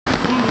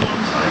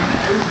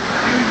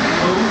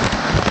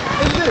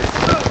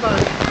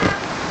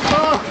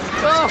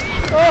Oh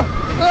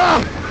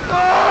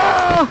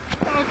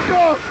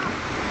God!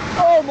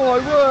 Oh my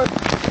word!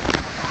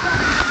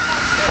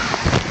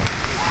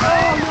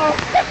 Oh no!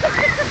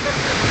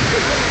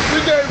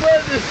 We're getting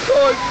wet this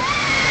time!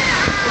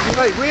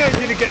 Mate, we ain't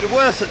going to get the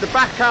worst at the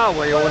back, are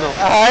we, or not?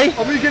 Hey?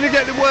 Are we going to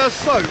get the worst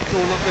soaked,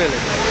 or not really?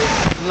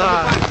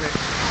 No.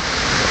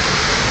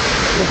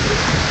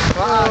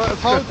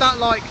 Hold that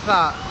like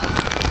that.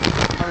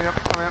 Hurry up,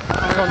 hurry up.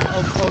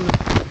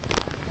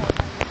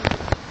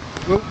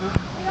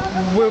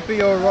 We'll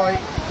be alright.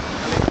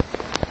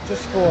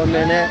 Just for a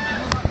minute.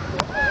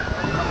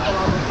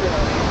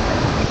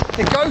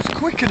 It goes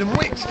quicker than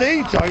Wick's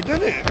deed though,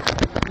 doesn't it?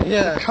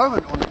 Yeah. The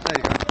current on it, there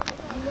you go.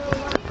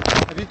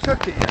 Have you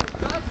took it yet?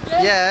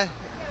 Yeah.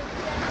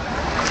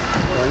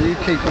 Well, you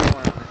keep an eye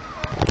on it.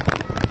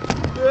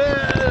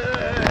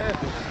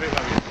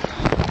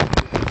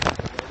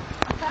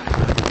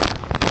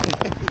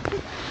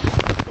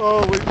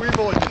 Oh, we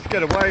might just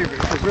get away with it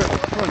because we're at the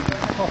front and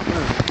it's hot,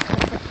 isn't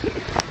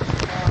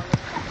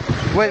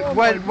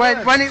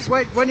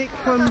when it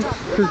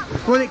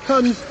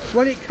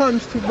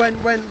comes to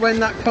when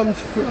that comes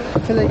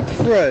to leak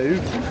through,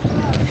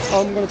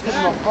 I'm going to put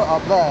my foot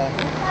up there.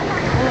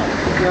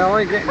 Yeah, I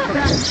ain't getting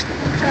something.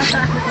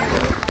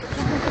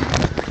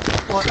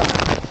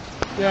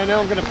 Yeah, now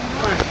I'm going to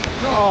crash.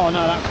 Oh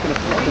no, that's going to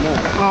fucking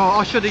hurt. Oh,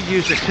 I should have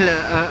used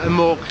a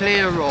more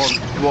clear on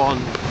one.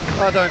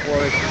 Oh, don't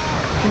worry.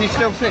 Can you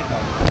still see it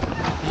though?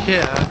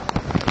 Yeah.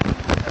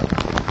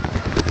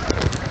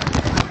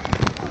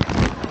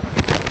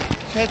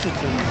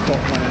 Chesterton's got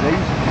one of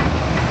these.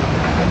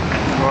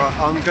 Right,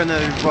 I'm going to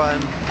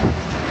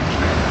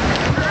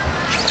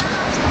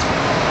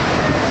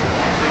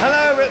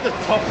Hello, we're at the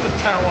top of the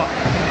tower.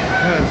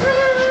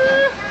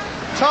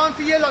 time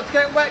for you lot to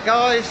get wet,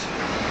 guys.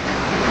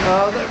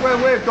 Well,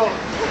 we've got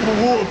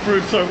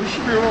waterproof, so we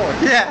should be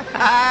alright. Yeah.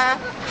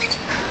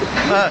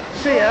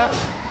 See ya.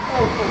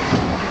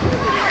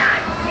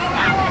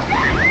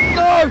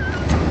 No!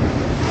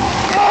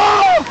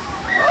 Oh!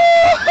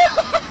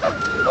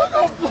 I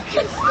got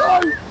fucking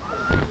soaked!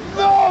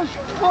 No!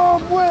 Oh,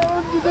 I'm wet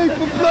underneath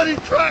the bloody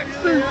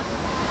tracksuit!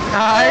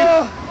 Hey.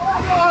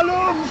 Oh, no,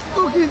 I'm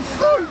fucking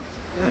soaked!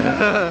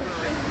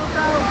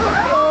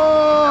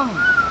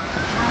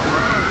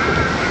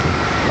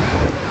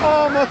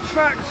 Oh, my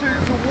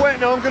tracksuits are wet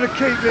now. I'm going to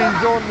keep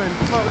these on then.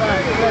 Fuck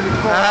that, bloody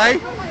fuck. Hey.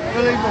 I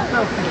leave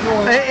myself to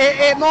dry.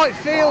 It might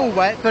feel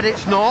wet, but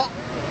it's not.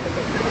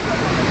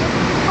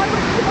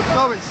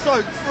 No, it's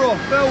soaked through. I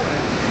felt it.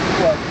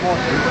 Well, it might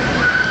be.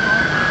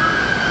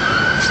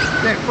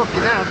 Yeah,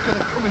 fucking hell, it's going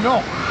to coming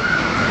off.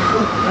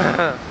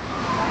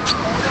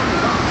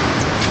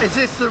 Is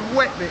this the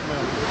wet bit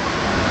now?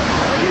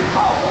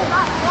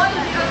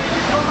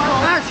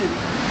 Actually.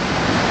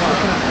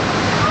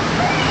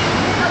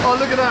 Oh,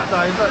 look at that,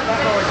 Dave. Look,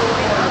 that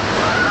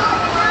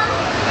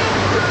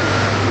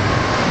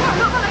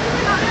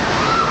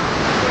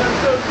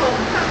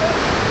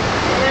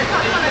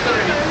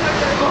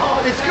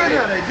it's good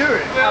how they do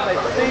it. How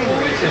they've seen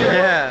it.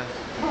 Yeah.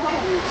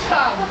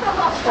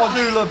 I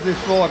do love this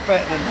ride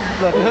better than...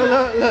 Look,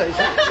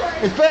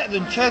 it's better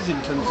than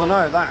Chessington's, I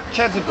know that.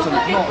 Chessington's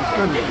not as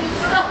good as it.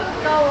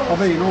 I've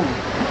been on.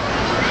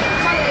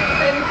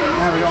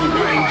 Carry on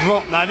getting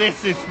dropped now,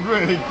 this is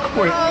really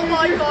quick. Oh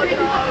my god,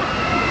 no.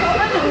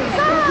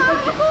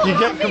 You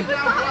get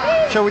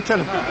shall we tell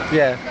them?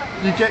 Yeah.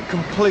 You get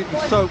completely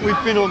soaked.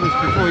 We've been on this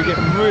before, you get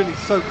really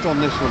soaked on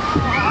this one.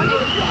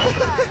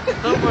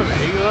 Don't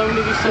worry, you'll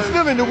only be soaked. There's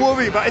nothing to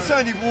worry about, it's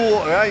only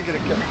water, how are you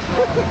going to get it?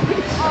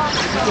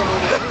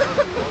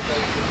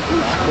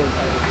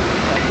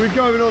 We're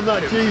going on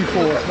that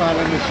G-force man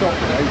in the shop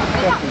today,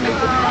 definitely.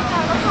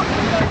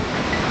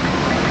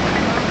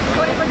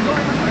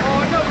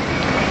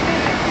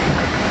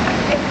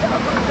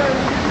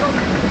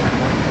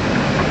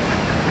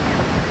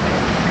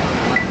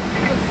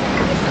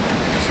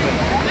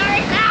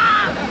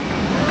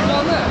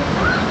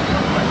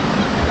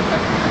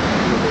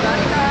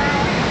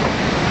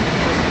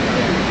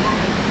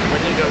 When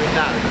you're going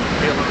down, you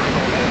feel like you're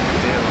not going to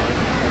deal right.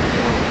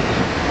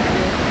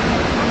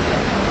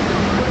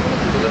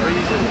 The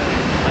reason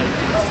I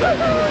did say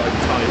you were like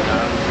tied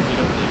down because you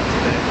don't need to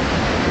do.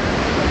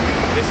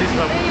 This is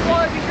when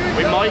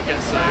we might get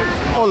soaked.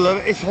 Oh look,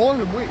 it's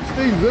Highland Wick,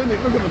 Steve, isn't it?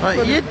 Look at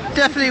the You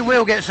definitely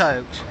will get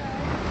soaked.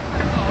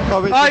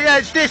 Oh, Yeah,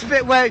 it's this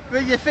bit where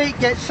your feet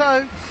get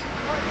soaked.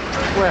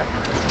 Where?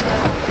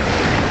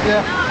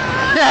 Yeah.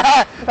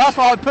 Yeah, that's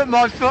why I put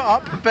my foot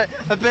up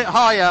a bit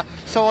higher,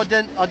 so I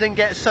didn't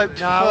get soaked.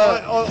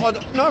 No,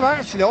 no,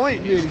 actually, I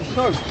ain't really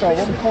soaked, so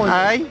I'm kind of...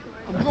 Hey?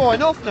 I'm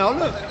drying off now,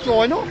 look,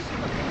 drying off.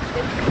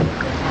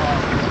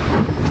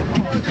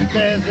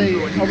 There's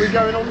the... Are we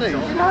going on these?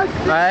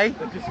 Hey?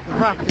 The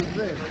rapids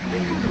there.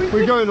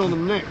 We're going on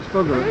them next,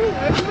 bugger it.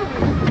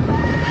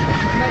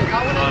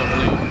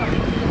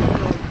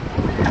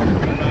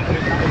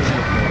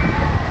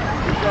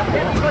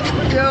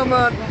 Yeah,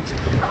 man.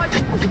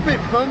 It's a bit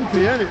bumpy,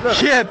 isn't it?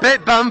 Look. Yeah, a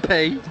bit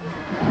bumpy.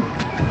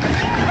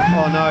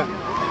 Oh no.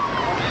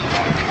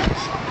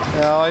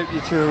 Yeah, I hope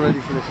you two are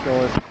ready for this,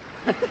 guys.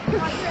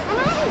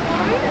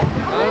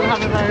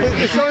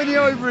 It's only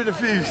over in a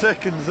few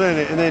seconds, isn't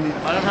it? And then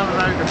I don't have a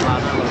very good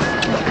plan.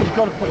 you've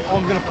got to put.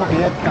 I'm going to put my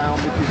head down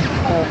because you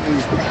can't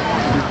move.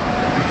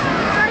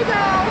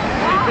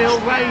 It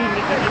will rain.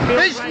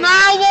 It's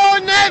now or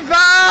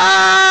never!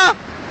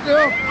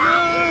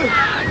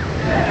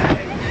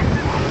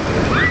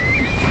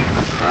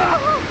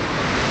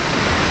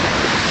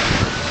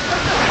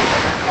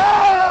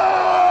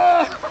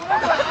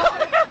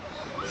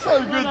 So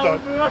good though.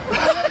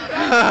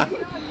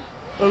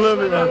 I love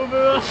it, man.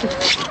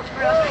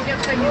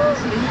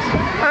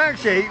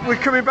 Actually, we're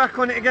coming back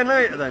on it again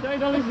later then.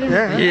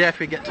 Yeah, if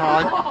we get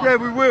time. Yeah,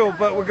 we will,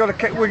 but we're going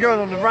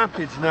on the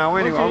rapids now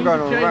anyway. I'm going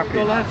on the rapids.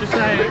 I'll have to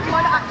say.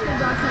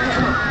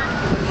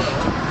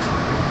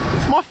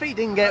 My feet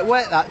didn't get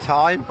wet that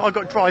time. I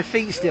got dry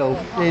feet still.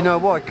 You know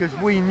why? Because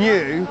we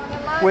knew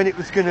when it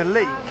was going to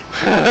leak.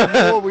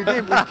 What we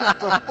did, we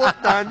kept our foot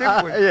down,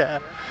 didn't we? Yeah.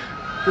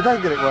 Did they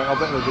get it wet? I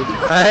bet they did.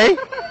 Hey?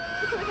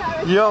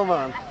 Yeah,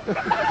 man.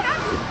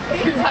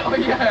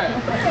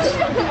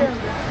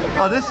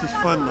 Oh, this is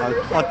fun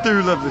though. I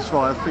do love this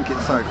ride. I think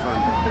it's so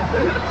fun.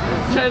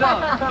 Turn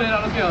on,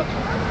 let's go.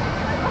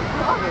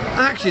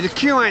 Actually, the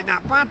queue ain't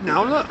that bad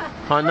now, look.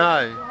 I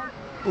know.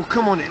 We'll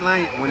come on it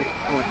later when it...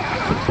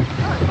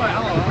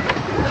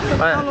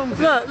 How long?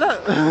 Look,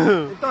 look.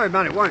 It don't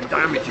matter, it won't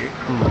damage you.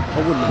 I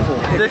wouldn't have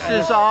thought. This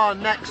is our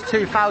next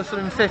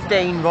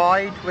 2015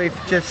 ride. We've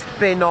just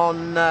been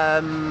on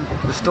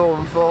the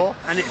Storm 4.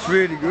 And it's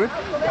really good.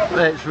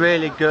 It's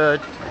really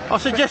good. I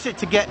suggest it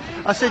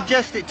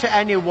to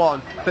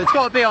anyone, but it's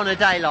got to be on a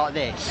day like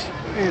this.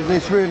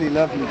 It's really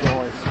lovely,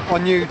 guys.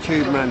 On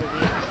YouTube, man.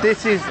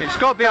 It's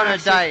got to be on a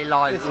day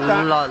like this.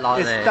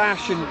 It's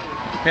Dash and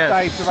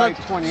Dave the Rave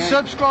 28.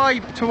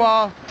 Subscribe to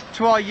our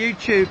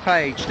YouTube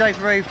page, Dave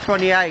the Rave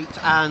 28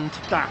 and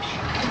Dash.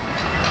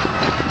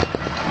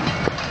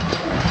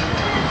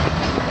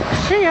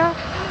 See ya.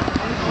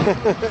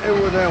 It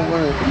would help,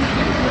 wouldn't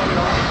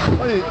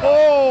it?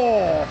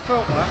 Oh,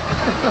 felt that.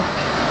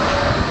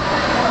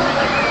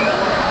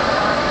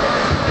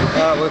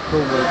 We're cool,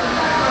 man.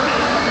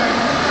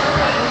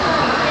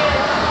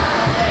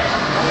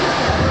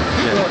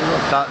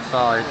 Yeah, that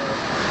side.